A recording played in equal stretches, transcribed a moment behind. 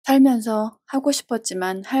살면서 하고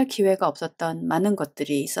싶었지만 할 기회가 없었던 많은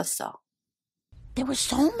것들이 있었어. There were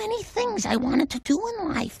so many things I wanted to do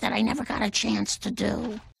in life that I never got a chance to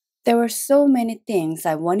do. There were so many things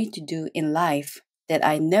I wanted to do in life that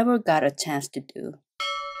I never got a chance to do.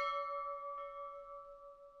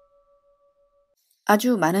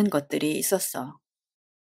 아주 많은 것들이 있었어.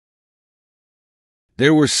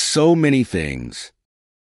 There were so many things.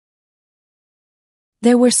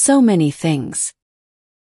 There were so many things.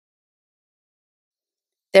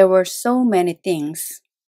 There were so many things.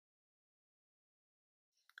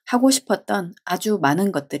 하고 싶었던 아주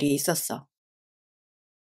많은 것들이 있었어.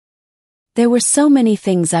 There were so many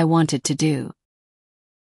things I wanted to do.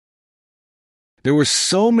 There were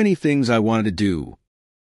so many things I wanted to do.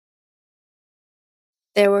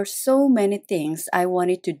 There were so many things I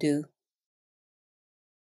wanted to do.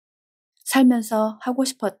 살면서 하고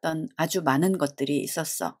싶었던 아주 많은 것들이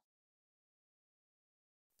있었어.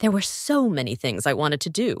 There were so many things I wanted to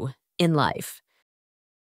do in life.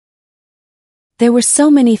 There were so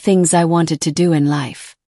many things I wanted to do in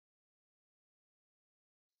life.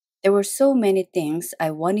 There were so many things I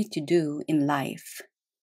wanted to do in life.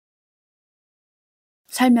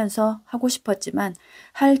 살면서 하고 싶었지만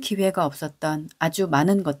할 기회가 없었던 아주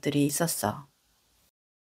많은 것들이 있었어.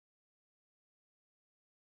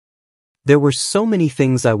 There were so many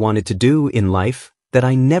things I wanted to do in life that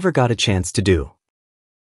I never got a chance to do.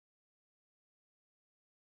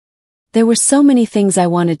 There were so many things I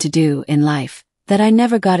wanted to do in life that I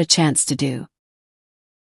never got a chance to do.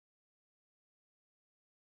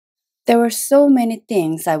 There were so many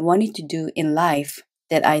things I wanted to do in life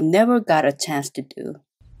that I never got a chance to do.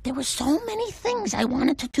 There were so many things I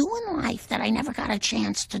wanted to do in life that I never got a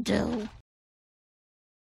chance to do.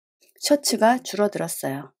 셔츠가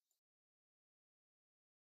줄어들었어요.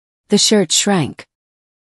 The shirt shrank.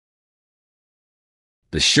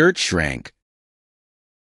 The shirt shrank.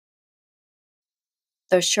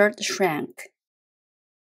 The shirt shrank.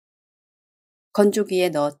 건조기에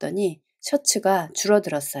넣었더니 셔츠가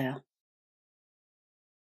줄어들었어요.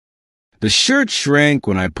 The shirt shrank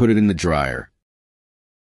when I put it in the dryer.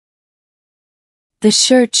 The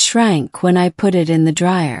shirt shrank when I put it in the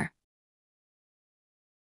dryer.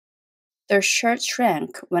 The shirt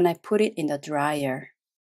shrank when I put it in the dryer.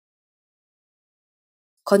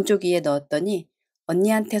 건조기에 넣었더니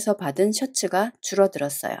언니한테서 받은 셔츠가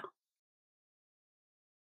줄어들었어요.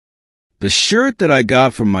 The shirt that I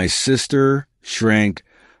got from my sister shrank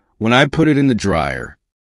when I put it in the dryer.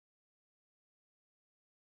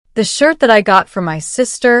 The shirt that I got from my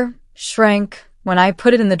sister shrank when I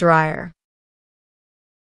put it in the dryer.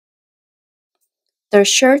 The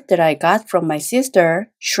shirt that I got from my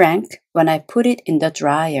sister shrank when I put it in the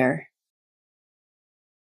dryer.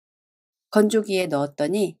 건조기에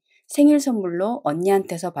넣었더니 생일 선물로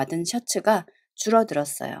언니한테서 받은 셔츠가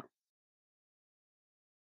줄어들었어요.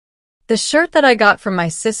 The shirt that I got from my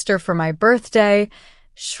sister for my birthday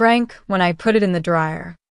shrank when I put it in the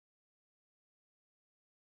dryer.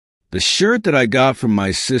 The shirt that I got from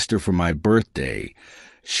my sister for my birthday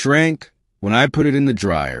shrank when I put it in the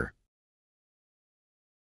dryer.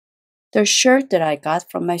 The shirt that I got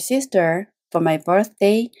from my sister for my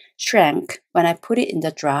birthday shrank when I put it in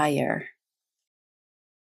the dryer.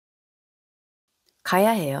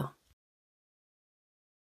 가야 해요.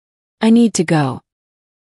 I need to go.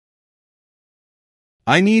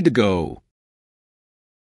 I need to go.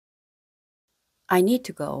 I need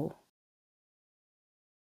to go.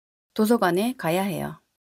 도서관에 가야 해요.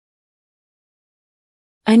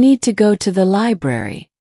 I need to go to the library.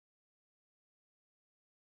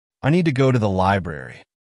 I need to go to the library.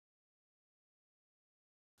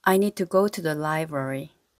 I need to go to the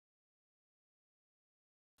library.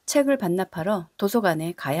 책을 반납하러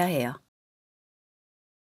도서관에 가야 해요.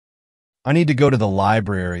 I need to go to the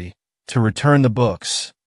library to return the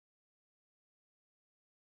books.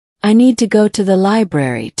 I need to go to the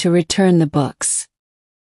library to return the books.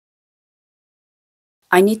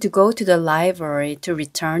 I need to go to the library to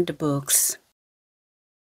return the books.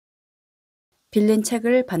 빌린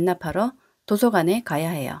책을 반납하러 도서관에 가야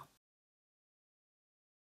해요.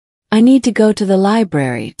 I need to go to the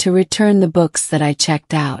library to return the books that I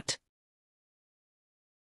checked out.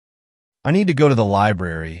 I need to go to the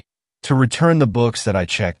library to return the books that I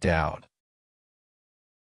checked out.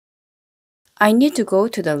 I need to go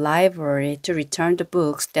to the library to return the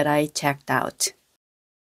books that I checked out.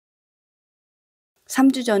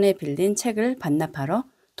 3주 전에 빌린 책을 반납하러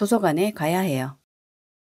도서관에 가야 해요.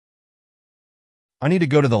 I need to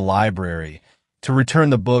go to the library to return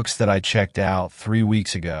the books that I checked out 3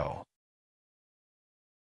 weeks ago.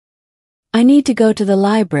 I need to go to the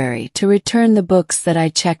library to return the books that I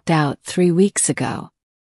checked out 3 weeks ago.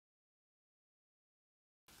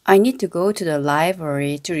 I need to go to the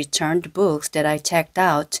library to return the books that I checked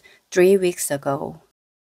out 3 weeks ago.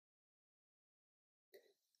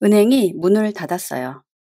 은행이 문을 닫았어요.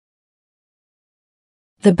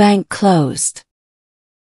 The bank closed.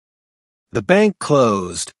 The bank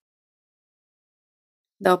closed.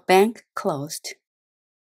 The bank closed.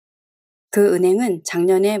 그 은행은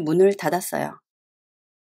작년에 문을 닫았어요.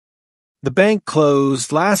 The bank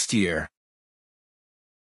closed last year.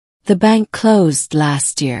 The bank closed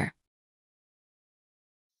last year.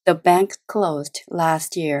 The bank closed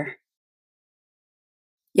last year.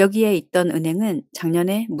 여기에 있던 은행은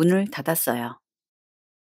작년에 문을 닫았어요.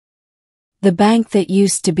 The bank that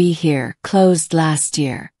used to be here closed last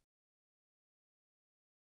year.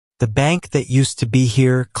 The bank that used to be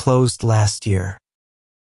here closed last year.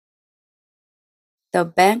 The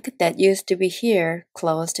bank that used to be here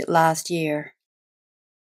closed last year.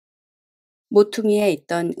 모퉁이에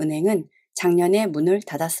있던 은행은 작년에 문을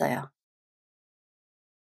닫았어요.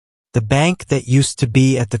 The bank that used to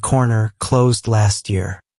be at the corner closed last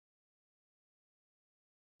year.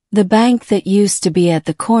 The bank that used to be at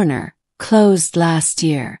the corner closed last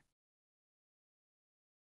year.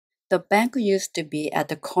 The bank used to be at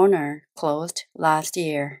the corner closed last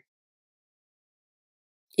year.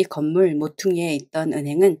 이 건물 모퉁이에 있던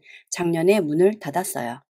은행은 작년에 문을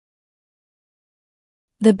닫았어요.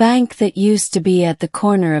 The bank that used to be at the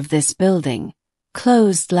corner of this building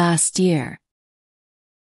closed last year.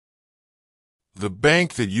 The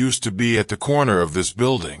bank that used to be at the corner of this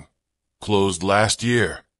building closed last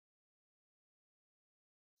year.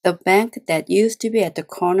 The bank that used to be at the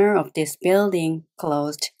corner of this building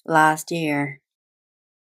closed last year.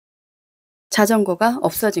 자전거가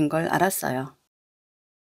없어진 걸 알았어요.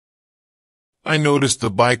 I noticed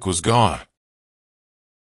the bike was gone.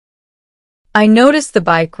 I noticed the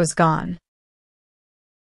bike was gone.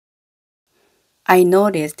 I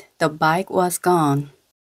noticed the bike was gone.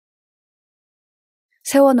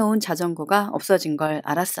 세워놓은 자전거가 없어진 걸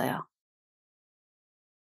알았어요.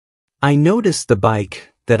 I noticed the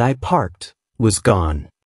bike that I parked was gone.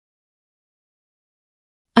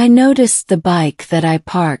 I noticed the bike that I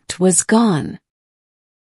parked was gone.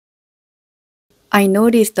 I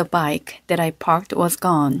noticed the bike that I parked was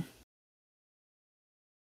gone.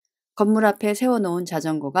 건물 앞에 세워놓은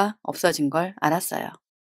자전거가 없어진 걸 알았어요.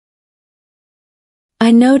 I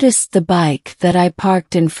noticed the bike that I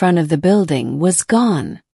parked in front of the building was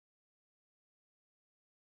gone.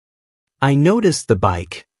 I noticed the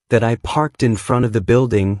bike that I parked in front of the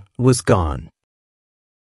building was gone.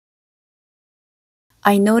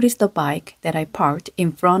 I noticed the bike that I parked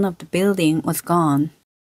in front of the building was gone.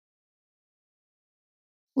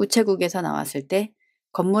 우체국에서 나왔을 때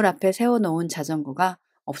건물 앞에 세워놓은 자전거가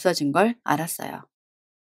없어진 걸 알았어요.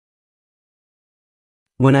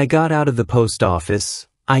 When I got out of the post office,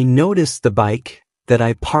 I noticed the bike that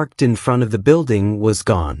I parked in front of the building was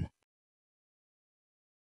gone.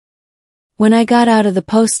 When I got out of the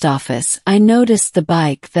post office, I noticed the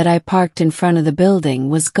bike that I parked in front of the building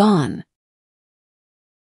was gone.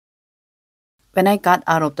 When I got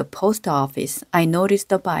out of the post office, I noticed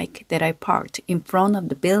the bike that I parked in front of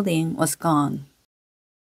the building was gone.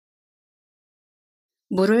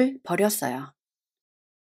 물을 버렸어요.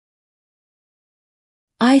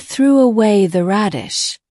 I threw away the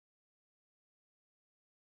radish.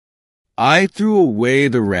 I threw away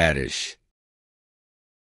the radish.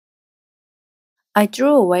 I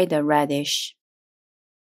threw away the radish.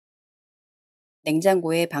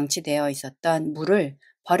 냉장고에 방치되어 있었던 물을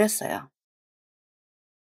버렸어요.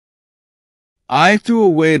 I threw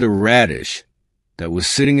away the radish that was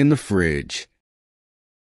sitting in the fridge.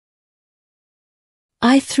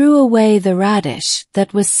 I threw away the radish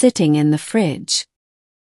that was sitting in the fridge.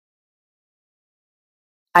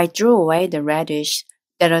 I threw away the radish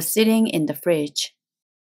that was sitting in the fridge.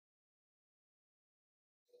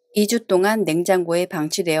 2주 동안 냉장고에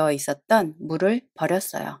방치되어 있었던 물을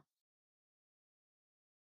버렸어요.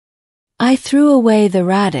 I threw away the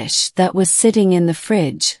radish that was sitting in the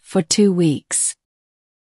fridge for 2 weeks.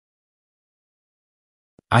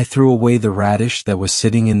 I threw away the radish that was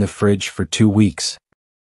sitting in the fridge for 2 weeks.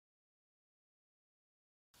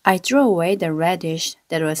 I threw away the radish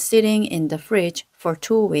that was sitting in the fridge for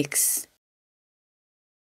 2 weeks.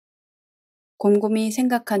 곰곰이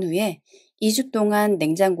생각한 후에 2주 동안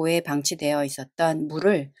냉장고에 방치되어 있었던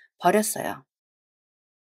물을 버렸어요.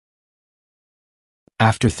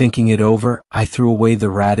 After thinking it over, I threw away the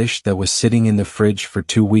radish that was sitting in the fridge for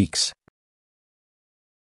 2 weeks.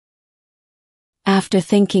 After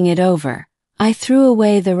thinking it over, I threw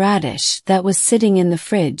away the radish that was sitting in the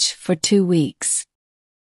fridge for 2 weeks.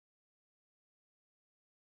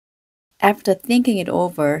 After thinking it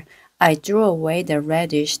over, I threw away the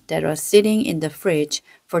radish that was sitting in the fridge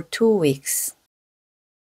for 2 weeks.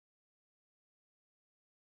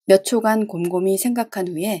 몇 초간 곰곰이 생각한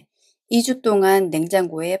후에 2주 동안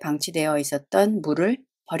냉장고에 방치되어 있었던 물을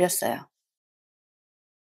버렸어요.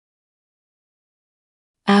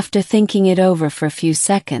 After thinking it over for a few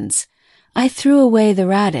seconds, I threw away the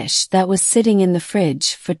radish that was sitting in the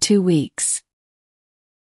fridge for 2 weeks.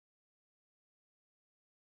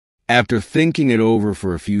 After thinking it over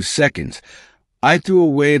for a few seconds, I threw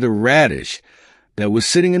away the radish that was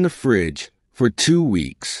sitting in the fridge for 2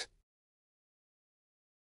 weeks.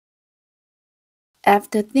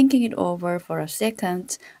 After thinking it over for a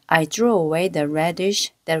second, I threw away the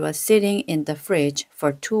radish that was sitting in the fridge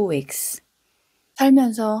for 2 weeks.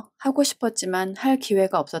 살면서 하고 싶었지만 할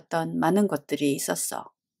기회가 없었던 많은 것들이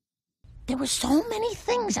있었어. There were so many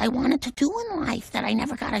things I wanted to do in life that I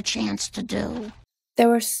never got a chance to do. There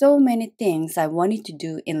were so many things I wanted to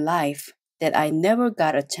do in life that I never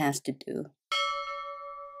got a chance to do.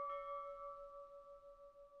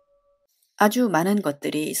 아주 많은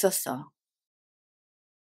것들이 있었어.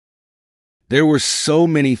 There were so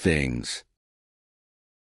many things.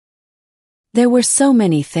 There were so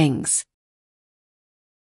many things.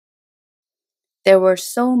 There were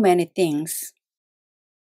so many things.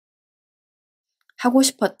 하고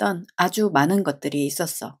싶었던 아주 많은 것들이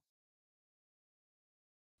있었어.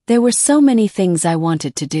 There were so many things I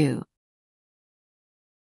wanted to do.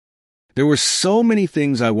 There were so many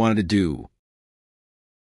things I wanted to do.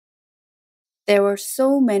 There were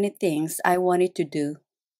so many things I wanted to do.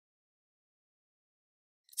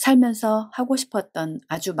 살면서 하고 싶었던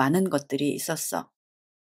아주 많은 것들이 있었어.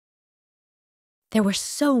 There were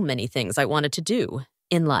so many things I wanted to do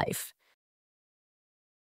in life.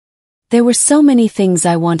 There were so many things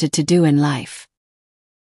I wanted to do in life.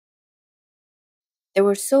 There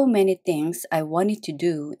were so many things I wanted to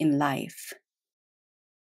do in life.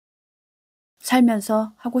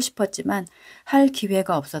 살면서 하고 싶었지만 할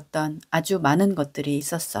기회가 없었던 아주 많은 것들이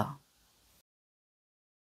있었어.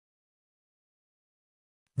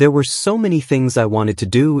 There were so many things I wanted to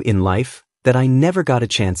do in life that I never got a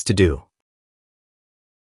chance to do.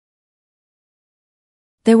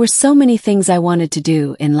 There were so many things I wanted to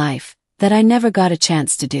do in life that I never got a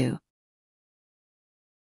chance to do.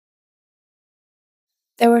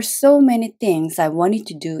 There were so many things I wanted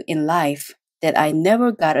to do in life that I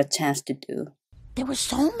never got a chance to do. There were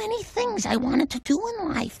so many things I wanted to do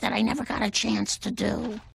in life that I never got a chance to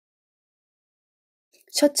do.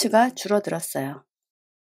 셔츠가 줄어들었어요.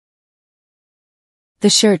 The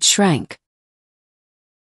shirt shrank.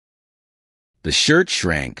 The shirt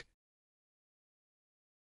shrank.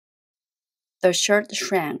 The shirt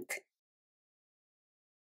shrank.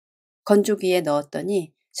 건조기에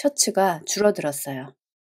넣었더니 셔츠가 줄어들었어요.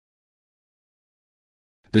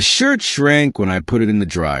 The shirt shrank when I put it in the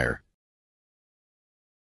dryer.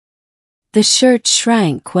 The shirt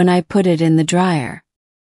shrank when I put it in the dryer.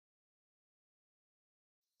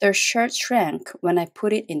 The shirt shrank when I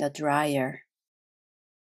put it in the dryer.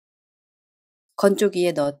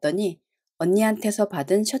 건조기에 넣었더니 언니한테서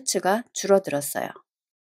받은 셔츠가 줄어들었어요.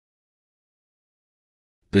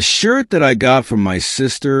 The shirt that I got from my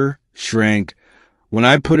sister shrank when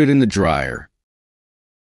I put it in the dryer.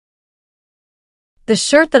 The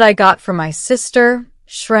shirt that I got from my sister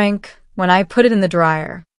shrank when I put it in the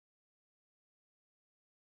dryer.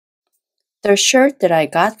 The shirt that I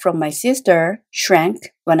got from my sister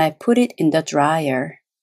shrank when I put it in the dryer.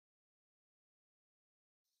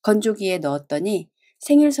 건조기에 넣었더니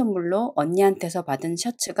생일 선물로 언니한테서 받은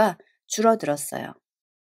셔츠가 줄어들었어요.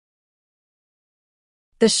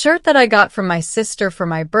 The shirt that I got from my sister for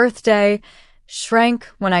my birthday shrank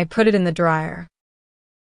when I put it in the dryer.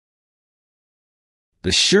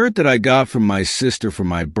 The shirt that I got from my sister for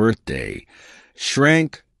my birthday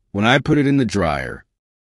shrank when I put it in the dryer.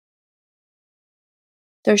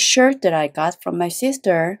 The shirt that I got from my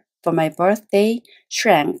sister for my birthday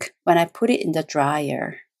shrank when I put it in the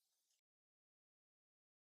dryer.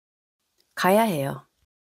 가야 해요.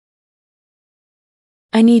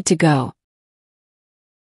 I need to go.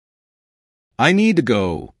 I need to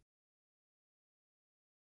go.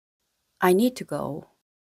 I need to go.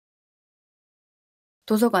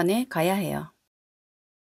 도서관에 가야 해요.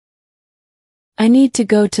 I need to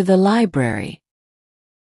go to the library.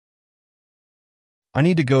 I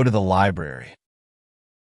need to go to the library.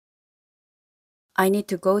 I need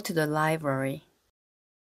to go to the library.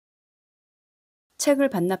 책을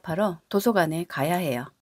반납하러 도서관에 가야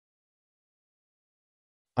해요.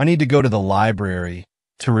 I need to go to the library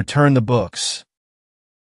to return the books.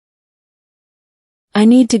 I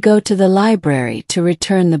need to go to the library to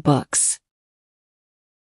return the books.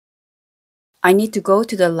 I need to go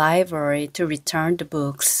to the library to return the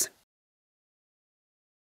books.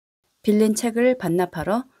 빌린 책을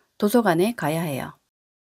반납하러 도서관에 가야 해요.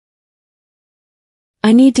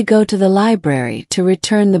 I need to go to the library to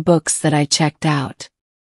return the books that I checked out.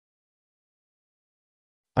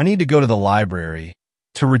 I need to go to the library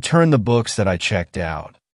to return the books that I checked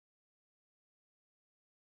out.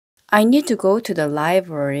 I need to go to the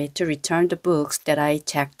library to return the books that I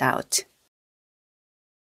checked out.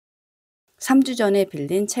 3주 전에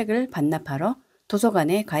빌린 책을 반납하러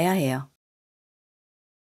도서관에 가야 해요.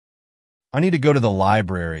 I need to go to the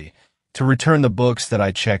library to return the books that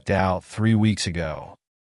I checked out 3 weeks ago.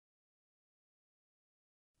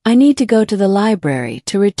 I need to go to the library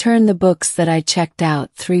to return the books that I checked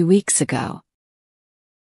out 3 weeks ago.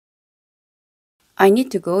 I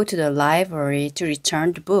need to go to the library to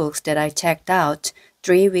return the books that I checked out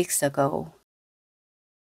 3 weeks ago.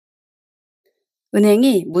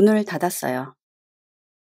 은행이 문을 닫았어요.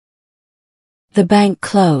 The bank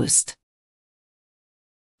closed.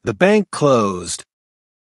 The bank closed.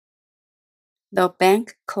 The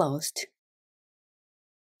bank closed.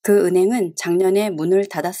 그 은행은 작년에 문을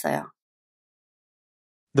닫았어요.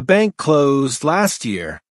 The bank closed last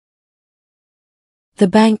year. The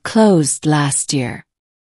bank closed last year.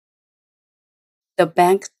 The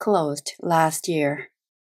bank closed last year.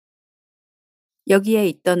 여기에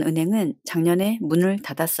있던 은행은 작년에 문을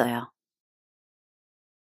닫았어요.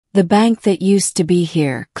 The bank that used to be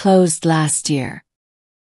here closed last year.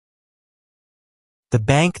 The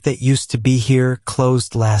bank that used to be here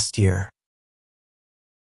closed last year.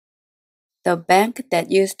 The bank that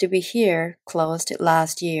used to be here closed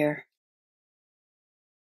last year.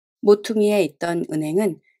 모퉁이에 있던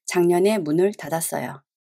은행은 작년에 문을 닫았어요.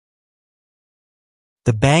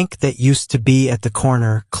 The bank that used to be at the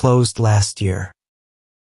corner closed last year.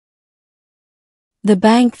 The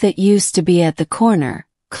bank that used to be at the corner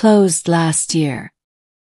closed last year.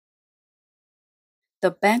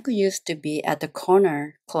 The bank used to be at the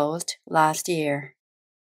corner closed last year.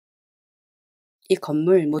 이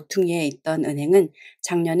건물 모퉁이에 있던 은행은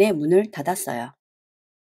작년에 문을 닫았어요.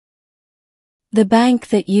 The bank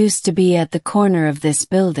that used to be at the corner of this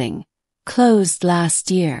building closed last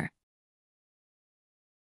year.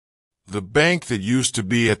 The bank that used to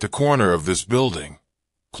be at the corner of this building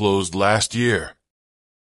closed last year.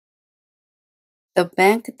 The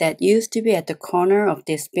bank that used to be at the corner of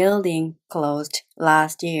this building closed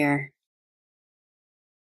last year.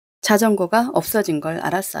 자전거가 없어진 걸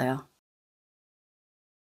알았어요.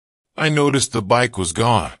 I noticed the bike was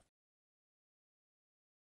gone.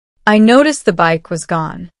 I noticed the bike was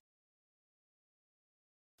gone.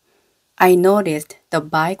 I noticed the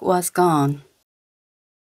bike was gone.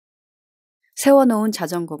 세워놓은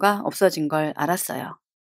자전거가 없어진 걸 알았어요.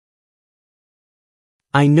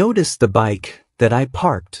 I noticed the bike that I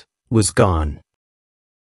parked was gone.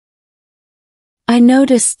 I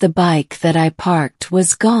noticed the bike that I parked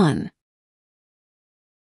was gone.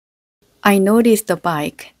 I noticed the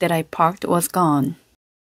bike that I parked was gone.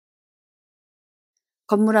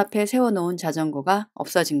 건물 앞에 세워놓은 자전거가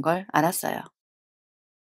없어진 걸 알았어요.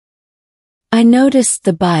 I noticed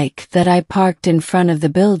the bike that I parked in front of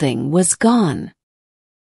the building was gone.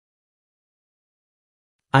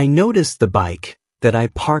 I noticed the bike that I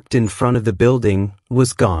parked in front of the building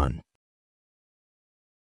was gone.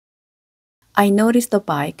 I noticed the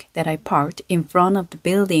bike that I parked in front of the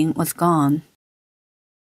building was gone.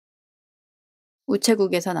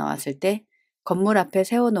 우체국에서 나왔을 때 건물 앞에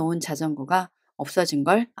세워놓은 자전거가 없어진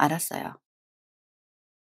걸 알았어요.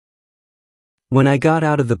 When I got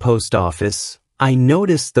out of the post office, I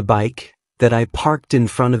noticed the bike that I parked in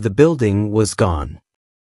front of the building was gone.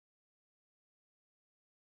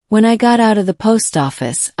 When I got out of the post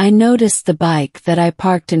office, I noticed the bike that I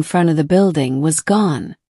parked in front of the building was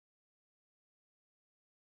gone.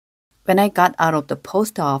 When I got out of the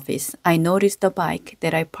post office, I noticed the bike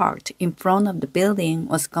that I parked in front of the building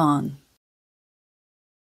was gone.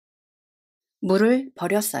 물을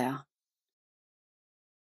버렸어요.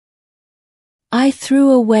 I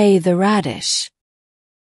threw away the radish.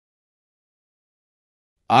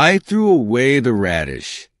 I threw away the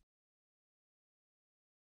radish.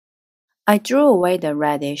 I threw away the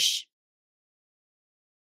radish.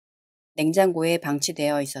 냉장고에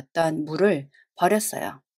방치되어 있었던 물을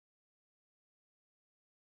버렸어요.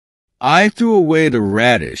 I threw away the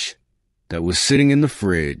radish that was sitting in the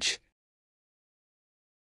fridge.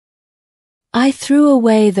 I threw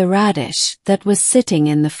away the radish that was sitting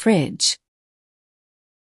in the fridge.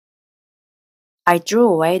 I threw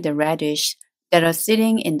away the radish that was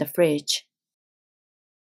sitting in the fridge.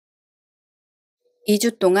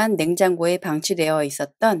 2주 동안 냉장고에 방치되어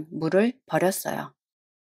있었던 물을 버렸어요.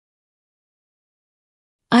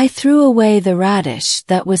 I threw away the radish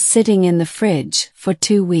that was sitting in the fridge for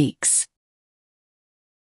 2 weeks.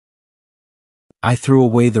 I threw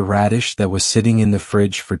away the radish that was sitting in the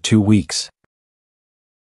fridge for 2 weeks.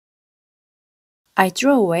 I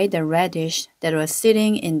threw away the radish that was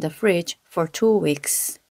sitting in the fridge for 2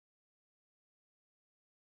 weeks.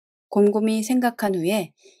 곰곰이 생각한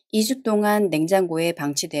후에 2주 동안 냉장고에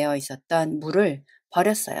방치되어 있었던 물을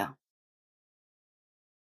버렸어요.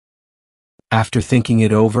 After thinking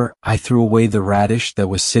it over, I threw away the radish that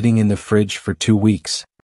was sitting in the fridge for 2 weeks.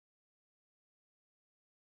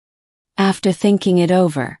 After thinking it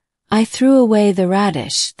over, I threw away the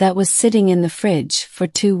radish that was sitting in the fridge for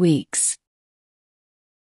 2 weeks.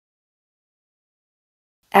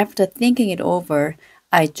 After thinking it over,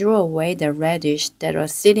 I threw away the radish that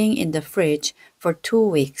was sitting in the fridge for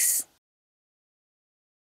 2 weeks.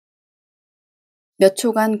 몇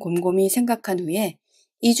초간 곰곰이 생각한 후에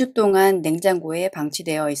 2주 동안 냉장고에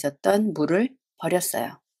방치되어 있었던 물을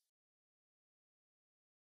버렸어요.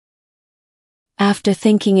 After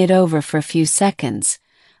thinking it over for a few seconds,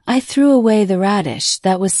 I threw away the radish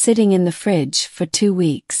that was sitting in the fridge for 2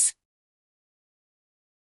 weeks.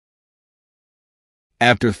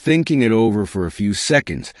 After thinking it over for a few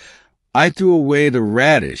seconds, I threw away the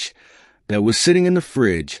radish that was sitting in the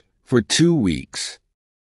fridge for 2 weeks.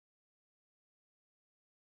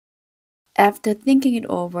 After thinking it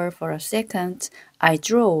over for a second, I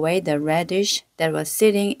threw away the radish that was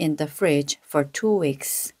sitting in the fridge for 2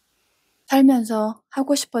 weeks. 살면서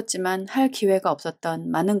하고 싶었지만 할 기회가 없었던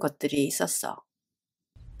많은 것들이 있었어.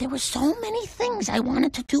 There were so many things I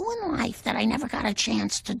wanted to do in life that I never got a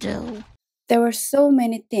chance to do. There were so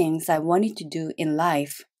many things I wanted to do in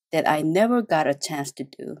life that I never got a chance to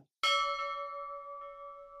do.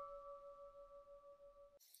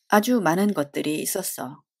 아주 많은 것들이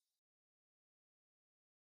있었어.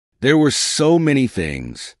 There were so many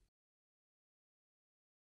things.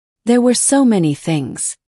 There were so many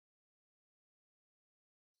things.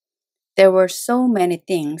 There were so many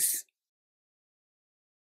things.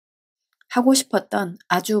 하고 싶었던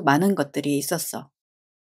아주 많은 것들이 있었어.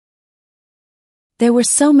 There were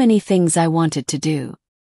so many things I wanted to do.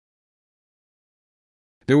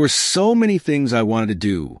 There were so many things I wanted to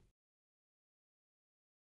do.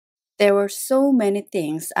 There were so many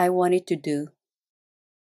things I wanted to do.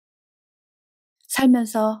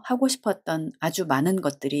 살면서 하고 싶었던 아주 많은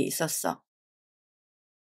것들이 있었어.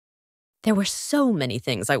 There were so many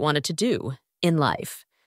things I wanted to do in life.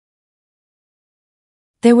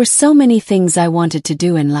 There were so many things I wanted to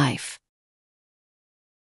do in life.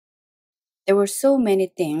 There were so many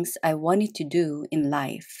things I wanted to do in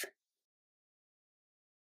life.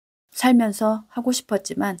 살면서 하고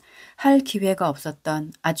싶었지만 할 기회가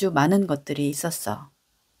없었던 아주 많은 것들이 있었어.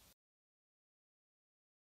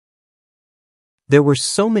 There were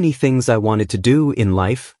so many things I wanted to do in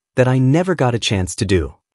life that I never got a chance to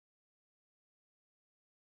do.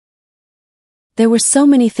 There were so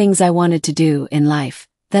many things I wanted to do in life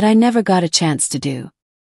that I never got a chance to do.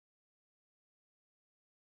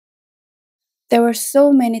 There were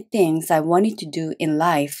so many things I wanted to do in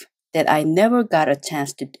life that I never got a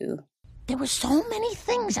chance to do. There were so many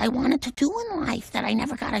things I wanted to do in life that I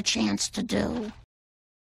never got a chance to do.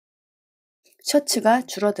 셔츠가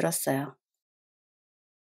줄어들었어요.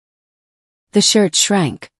 The shirt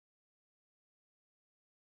shrank.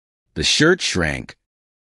 The shirt shrank.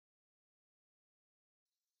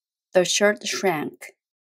 The shirt shrank.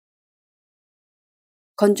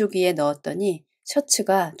 건조기에 넣었더니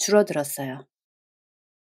셔츠가 줄어들었어요.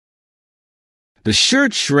 The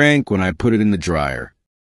shirt shrank when I put it in the dryer.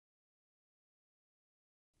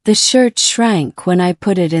 The shirt shrank when I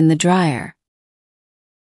put it in the dryer.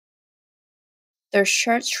 The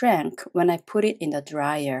shirt shrank when I put it in the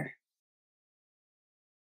dryer.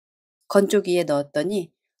 건조기에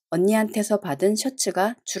넣었더니 언니한테서 받은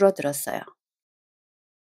셔츠가 줄어들었어요.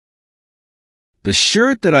 The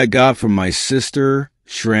shirt that I got from my sister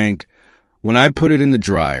shrank when I put it in the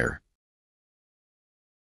dryer.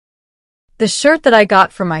 The shirt that I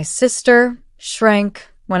got from my sister shrank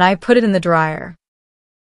when I put it in the dryer.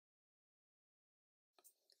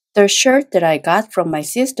 The shirt that I got from my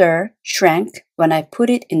sister shrank when I put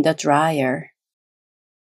it in the dryer.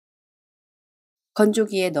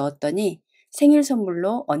 건조기에 넣었더니 생일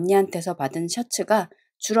선물로 언니한테서 받은 셔츠가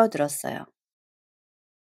줄어들었어요.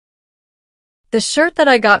 The shirt that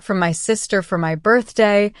I got from my sister for my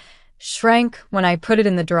birthday shrank when I put it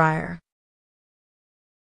in the dryer.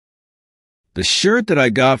 The shirt that I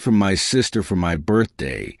got from my sister for my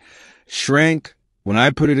birthday shrank when I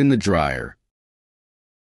put it in the dryer.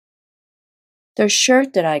 The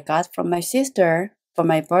shirt that I got from my sister for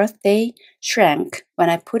my birthday shrank when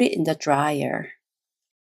I put it in the dryer.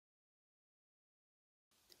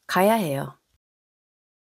 가야 해요.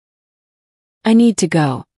 I need to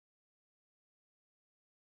go.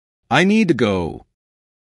 I need to go.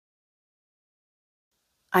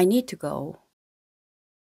 I need to go.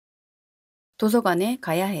 도서관에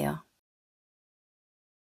가야 해요.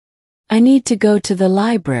 I need to go to the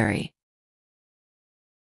library.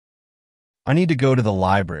 I need to go to the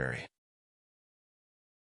library.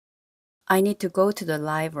 I need to go to the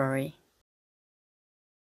library.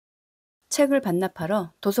 책을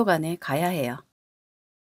반납하러 도서관에 가야 해요.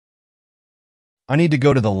 I need to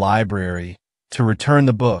go to the library to return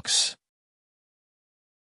the books.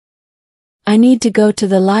 I need to go to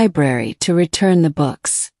the library to return the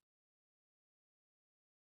books.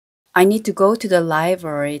 I need to go to the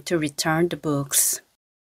library to return the books.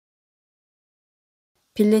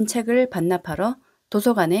 빌린 책을 반납하러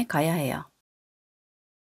도서관에 가야 해요.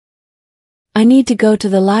 I need to go to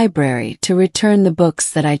the library to return the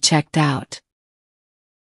books that I checked out.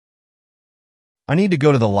 I need to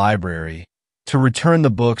go to the library to return the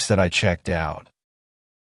books that I checked out.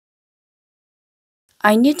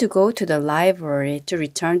 I need to go to the library to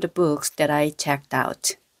return the books that I checked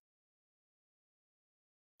out.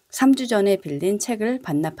 3주 전에 빌린 책을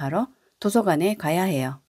반납하러 도서관에 가야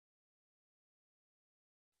해요.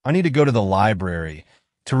 I need to go to the library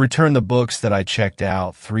to return the books that I checked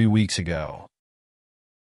out 3 weeks ago.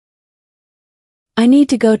 I need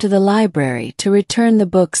to go to the library to return the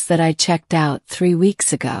books that I checked out 3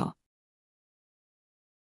 weeks ago.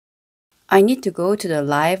 I need to go to the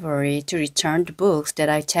library to return the books that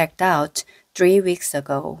I checked out 3 weeks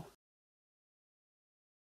ago.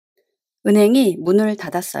 은행이 문을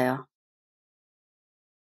닫았어요.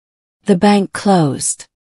 The bank closed.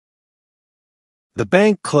 The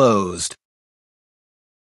bank closed.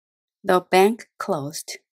 The bank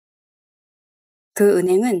closed. 그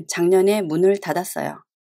은행은 작년에 문을 닫았어요.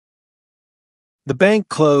 The bank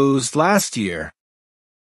closed last year.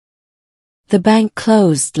 The bank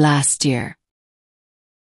closed last year.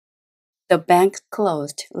 The bank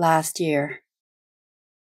closed last year.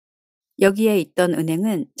 여기에 있던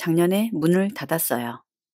은행은 작년에 문을 닫았어요.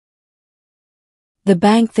 The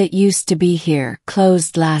bank that used to be here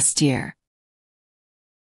closed last year.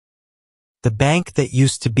 The bank that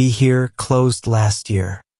used to be here closed last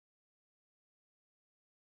year.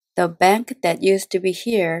 The bank that used to be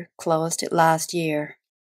here closed last year.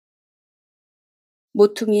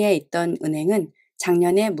 모퉁이에 있던 은행은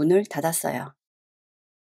작년에 문을 닫았어요.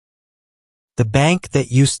 The bank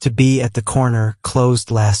that used to be at the corner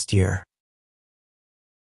closed last year.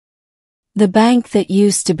 The bank that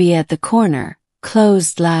used to be at the corner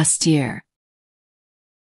closed last year.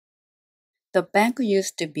 The bank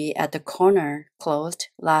used to be at the corner closed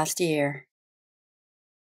last year.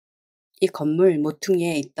 이 건물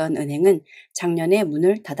모퉁이에 있던 은행은 작년에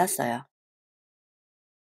문을 닫았어요.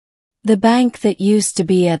 The bank that used to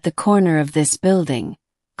be at the corner of this building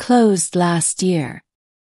closed last year.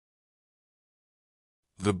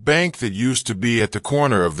 The bank that used to be at the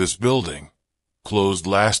corner of this building closed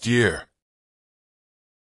last year.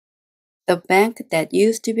 The bank that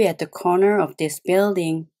used to be at the corner of this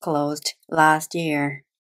building closed last year.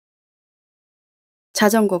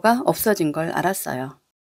 자전거가 없어진 걸 알았어요.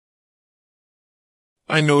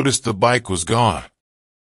 I noticed the bike was gone.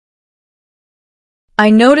 I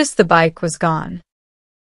noticed the bike was gone.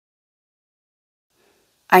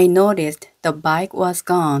 I noticed the bike was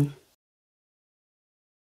gone.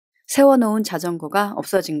 세워놓은 자전거가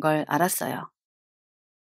없어진 걸 알았어요.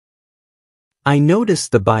 I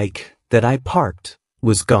noticed the bike that I parked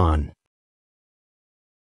was gone.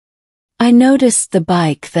 I noticed the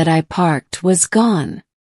bike that I parked was gone.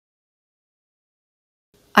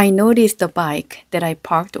 I noticed the bike that I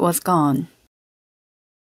parked was gone.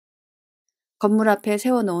 건물 앞에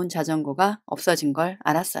세워놓은 자전거가 없어진 걸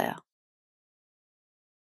알았어요.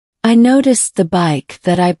 I noticed the bike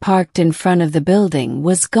that I parked in front of the building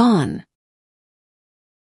was gone.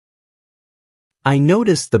 I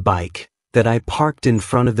noticed the bike that I parked in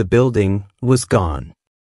front of the building was gone.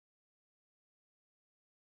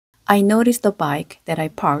 I noticed the bike that I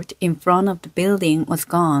parked in front of the building was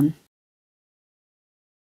gone.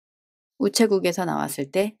 우체국에서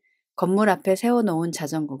나왔을 때 건물 앞에 세워놓은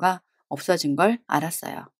자전거가 없어진 걸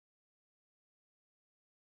알았어요.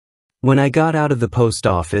 When I got out of the post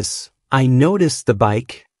office, I noticed the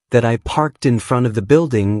bike that I parked in front of the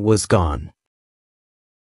building was gone.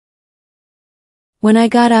 When I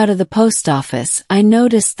got out of the post office, I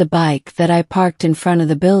noticed the bike that I parked in front of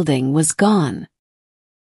the building was gone.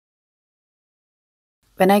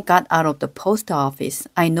 When I got out of the post office,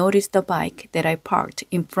 I noticed the bike that I parked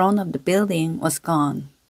in front of the building was gone.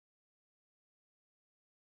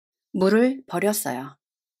 물을 버렸어요.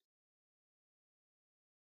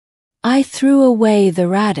 I threw away the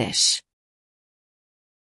radish.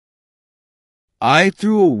 I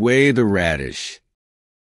threw away the radish.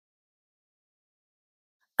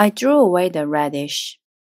 I threw away the radish.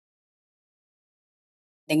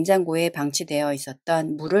 냉장고에 방치되어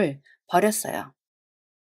있었던 물을 버렸어요.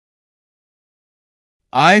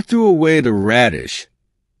 I threw away the radish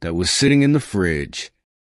that was sitting in the fridge.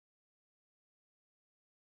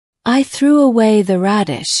 I threw away the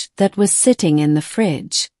radish that was sitting in the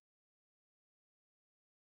fridge.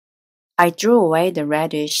 I threw away the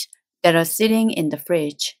radish that was sitting in the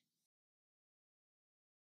fridge.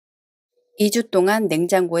 2주 동안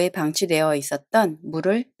냉장고에 방치되어 있었던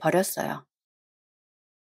물을 버렸어요.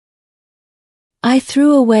 I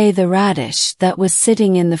threw away the radish that was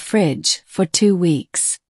sitting in the fridge for 2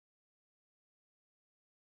 weeks.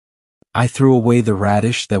 I threw away the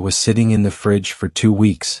radish that was sitting in the fridge for 2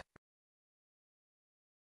 weeks.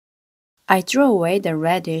 I threw away the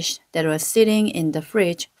radish that was sitting in the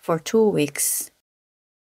fridge for 2 weeks.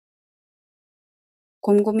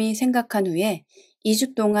 곰곰이 생각한 후에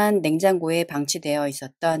 2주 동안 냉장고에 방치되어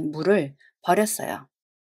있었던 물을 버렸어요.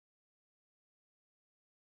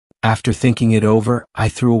 After thinking it over, I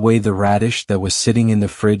threw away the radish that was sitting in the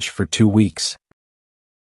fridge for 2 weeks.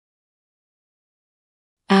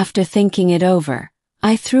 After thinking it over,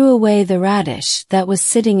 I threw away the radish that was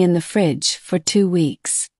sitting in the fridge for 2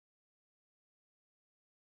 weeks.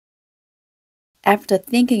 After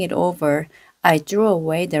thinking it over, I threw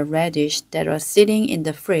away the radish that was sitting in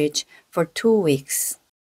the fridge for 2 weeks.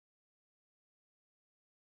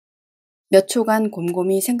 몇 초간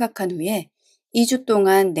곰곰이 생각한 후에 2주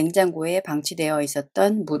동안 냉장고에 방치되어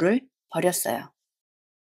있었던 물을 버렸어요.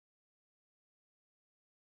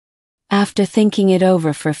 After thinking it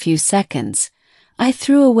over for a few seconds, I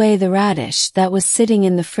threw away the radish that was sitting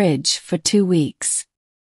in the fridge for 2 weeks.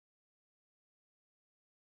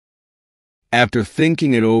 After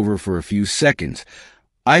thinking it over for a few seconds,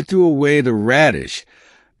 I threw away the radish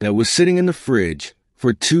that was sitting in the fridge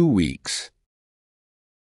for 2 weeks.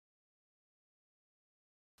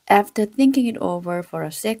 After thinking it over for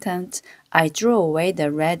a second, I threw away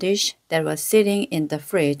the radish that was sitting in the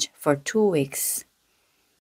fridge for 2 weeks.